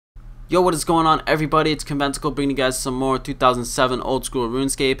Yo, what is going on, everybody? It's Conventicle bringing you guys some more 2007 old school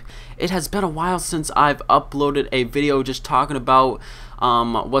RuneScape. It has been a while since I've uploaded a video just talking about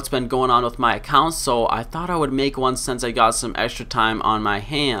what's been going on with my account, so I thought I would make one since I got some extra time on my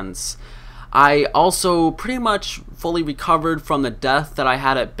hands. I also pretty much fully recovered from the death that I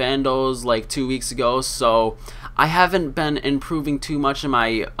had at Bandos like 2 weeks ago, so I haven't been improving too much in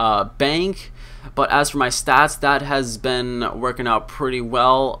my bank. But as for my stats, that has been working out pretty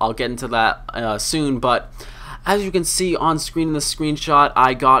well. I'll get into that soon. But as you can see on screen in the screenshot,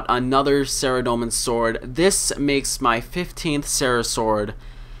 I got another saradomin sword. This makes my 15th Sara sword,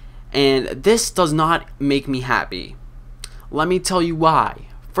 and this does not make me happy. Let me tell you why.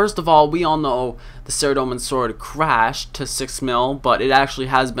 First of all, we all know the saradomin sword crashed to 6 mil, but it actually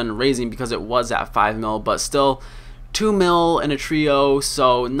has been raising because it was at 5 mil, but still 2 mil in a trio,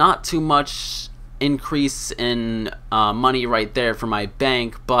 so not too much increase in money right there for my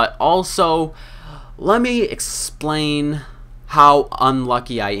bank. But also, let me explain how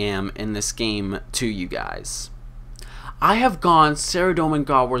unlucky I am in this game to you guys. I have gone Saradomin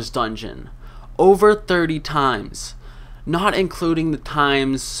God Wars Dungeon over 30 times, not including the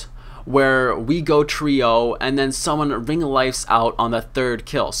times where we go trio and then someone ring lifes out on the 3rd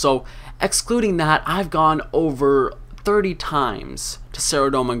kill. So excluding that, I've gone over 30 times to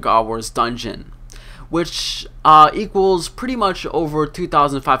Saradomin God Wars Dungeon, which equals pretty much over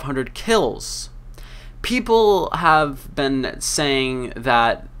 2,500 kills. People have been saying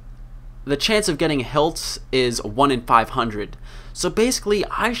that the chance of getting hilts is 1 in 500. So basically,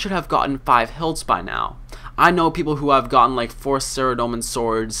 I should have gotten 5 hilts by now. I know people who have gotten like 4 saradomin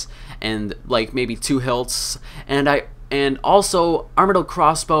swords and like maybe 2 hilts, and also Armadillo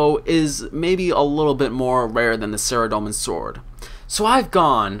crossbow is maybe a little bit more rare than the saradomin sword. So I've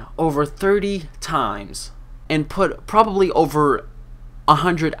gone over 30 times and put probably over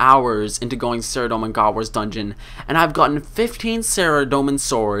 100 hours into going Saradomin God Wars Dungeon, and I've gotten 15 Saradomin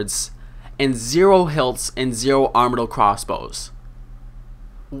swords and 0 hilts and 0 Armadillo crossbows.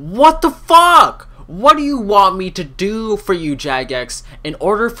 What the fuck? What do you want me to do for you, Jagex, in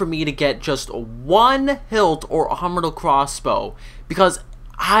order for me to get just 1 hilt or Armadillo crossbow? Because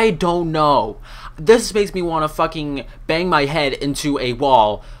I don't know. This makes me want to fucking bang my head into a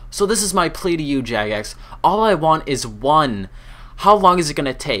wall. So this is my plea to you, Jagex. All I want is 1. How long is it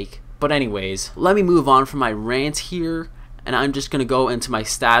gonna take? But anyways, let me move on from my rant here, and I'm just gonna go into my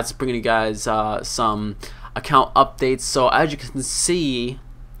stats, bringing you guys some account updates. So as you can see,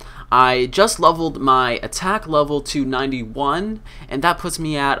 I just leveled my attack level to 91, and that puts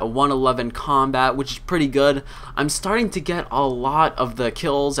me at a 111 combat, which is pretty good. I'm starting to get a lot of the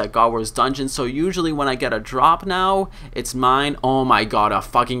kills at God Wars Dungeon, so usually when I get a drop now, it's mine. Oh my god, a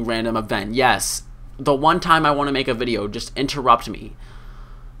fucking random event. Yes, the one time I want to make a video, just interrupt me.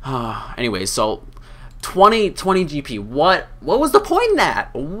 Anyway, so 20 GP. What was the point in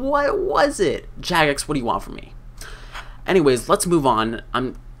that? What was it? Jagex, what do you want from me? Anyways, let's move on.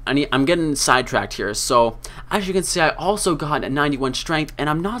 I'm getting sidetracked here. So as you can see, I also got a 91 strength, and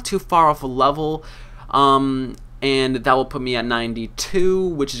I'm not too far off a level, and that will put me at 92,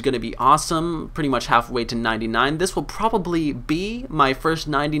 which is going to be awesome, pretty much halfway to 99. This will probably be my first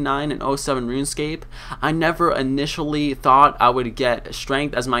 99 in 07 RuneScape. I never initially thought I would get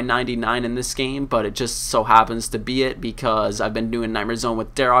strength as my 99 in this game, but it just so happens to be it because I've been doing Nightmare Zone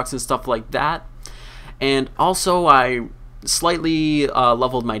with Darox and stuff like that. And also I slightly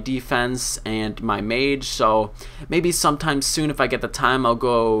leveled my defense and my mage, so maybe sometime soon if I get the time I'll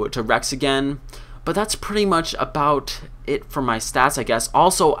go to Rex again. But that's pretty much about it for my stats, I guess.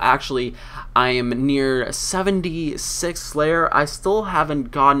 Also, actually, I am near 76 Slayer. I still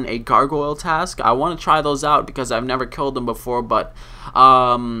haven't gotten a gargoyle task. I want to try those out because I've never killed them before, but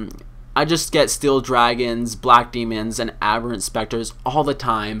I just get steel dragons, black demons, and aberrant specters all the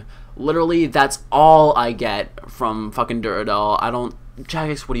time. Literally, that's all I get from fucking Duradel. I don't...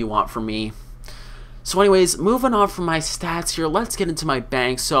 Jagex, what do you want from me? So anyways, moving on from my stats here, let's get into my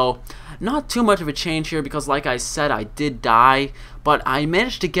bank. So, not too much of a change here because like I said, I did die, but I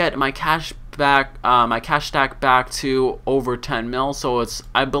managed to get my cash back, my cash stack back to over 10 mil, so it's,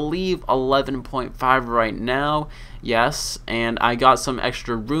 I believe, 11.5 right now. Yes, and I got some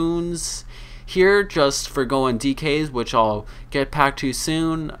extra runes here just for going DKs, which I'll get back to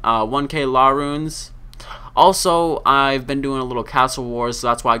soon. 1k law runes. Also, I've been doing a little Castle Wars, so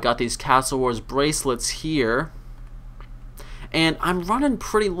that's why I got these Castle Wars bracelets here. And I'm running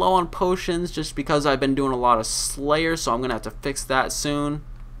pretty low on potions just because I've been doing a lot of Slayer, so I'm going to have to fix that soon.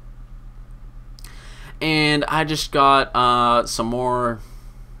 And I just got some more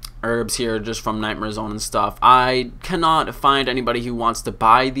herbs here just from Nightmare Zone and stuff. I cannot find anybody who wants to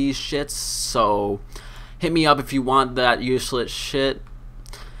buy these shits, so hit me up if you want that useless shit.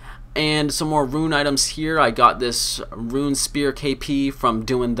 And some more rune items here. I got this rune spear KP from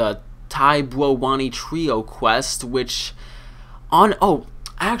doing the Tai Buowani trio quest, which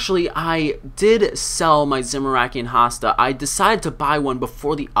actually, I did sell my Zamorakian Hasta. I decided to buy one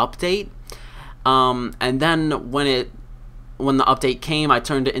before the update, and then when the update came, I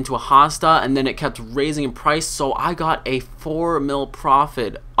turned it into a Hasta, and then it kept raising in price, so I got a 4 mil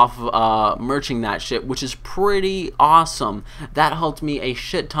profit off of merching that shit, which is pretty awesome. That helped me a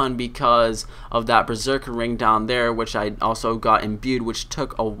shit ton because of that Berserker ring down there, which I also got imbued, which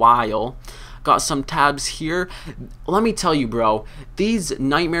took a while. Got some tabs here. Let me tell you, bro, these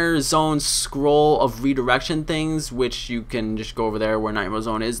Nightmare Zone scroll of redirection things, which you can just go over there where Nightmare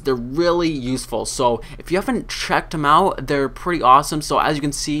Zone is, they're really useful. So if you haven't checked them out, they're pretty awesome. So as you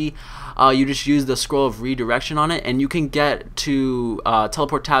can see, you just use the scroll of redirection on it, and you can get to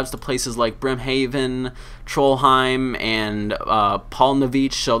teleport tabs to places like Brimhaven, Trollheim, and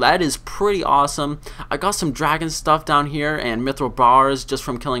Polnavich, so that is pretty awesome. I got some dragon stuff down here and mithril bars just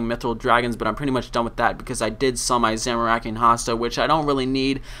from killing mithril dragons, but I'm pretty much done with that because I did sell my Zamorakian Hasta, which I don't really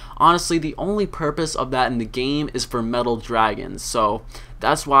need. Honestly, the only purpose of that in the game is for metal dragons, so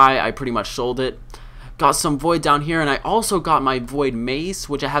that's why I pretty much sold it. Got some void down here, and I also got my void mace,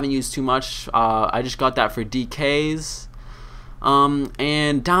 which I haven't used too much. I just got that for DKs.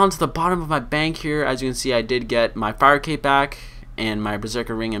 And down to the bottom of my bank here, as you can see, I did get my fire cape back and my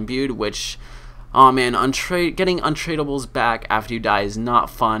berserker ring imbued, which, oh man, getting untradables back after you die is not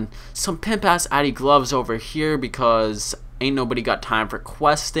fun. Some pimp ass Addy gloves over here because ain't nobody got time for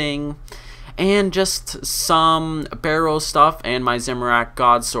questing. And just some barrel stuff and my Zamorak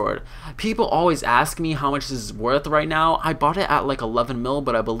God Sword. People always ask me how much this is worth right now. I bought it at like 11 mil,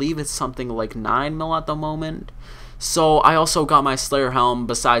 but I believe it's something like 9 mil at the moment. So I also got my Slayer Helm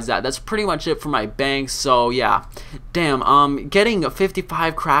besides that. That's pretty much it for my bank, so yeah. Damn, getting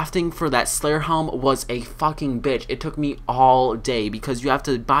 55 crafting for that Slayer Helm was a fucking bitch. It took me all day because you have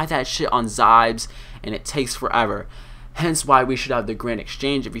to buy that shit on Zybes and it takes forever. Hence why we should have the Grand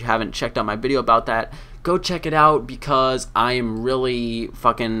Exchange. If you haven't checked out my video about that, go check it out because I am really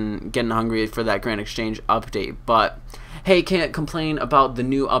fucking getting hungry for that Grand Exchange update. But hey, can't complain about the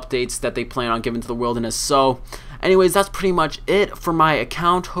new updates that they plan on giving to the wilderness. So anyways, that's pretty much it for my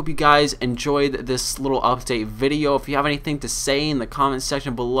account. Hope you guys enjoyed this little update video. If you have anything to say in the comment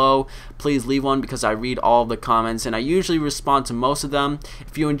section below, please leave one because I read all of the comments and I usually respond to most of them.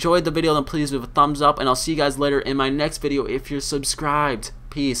 If you enjoyed the video, then please leave a thumbs up, and I'll see you guys later in my next video if you're subscribed.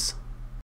 Peace.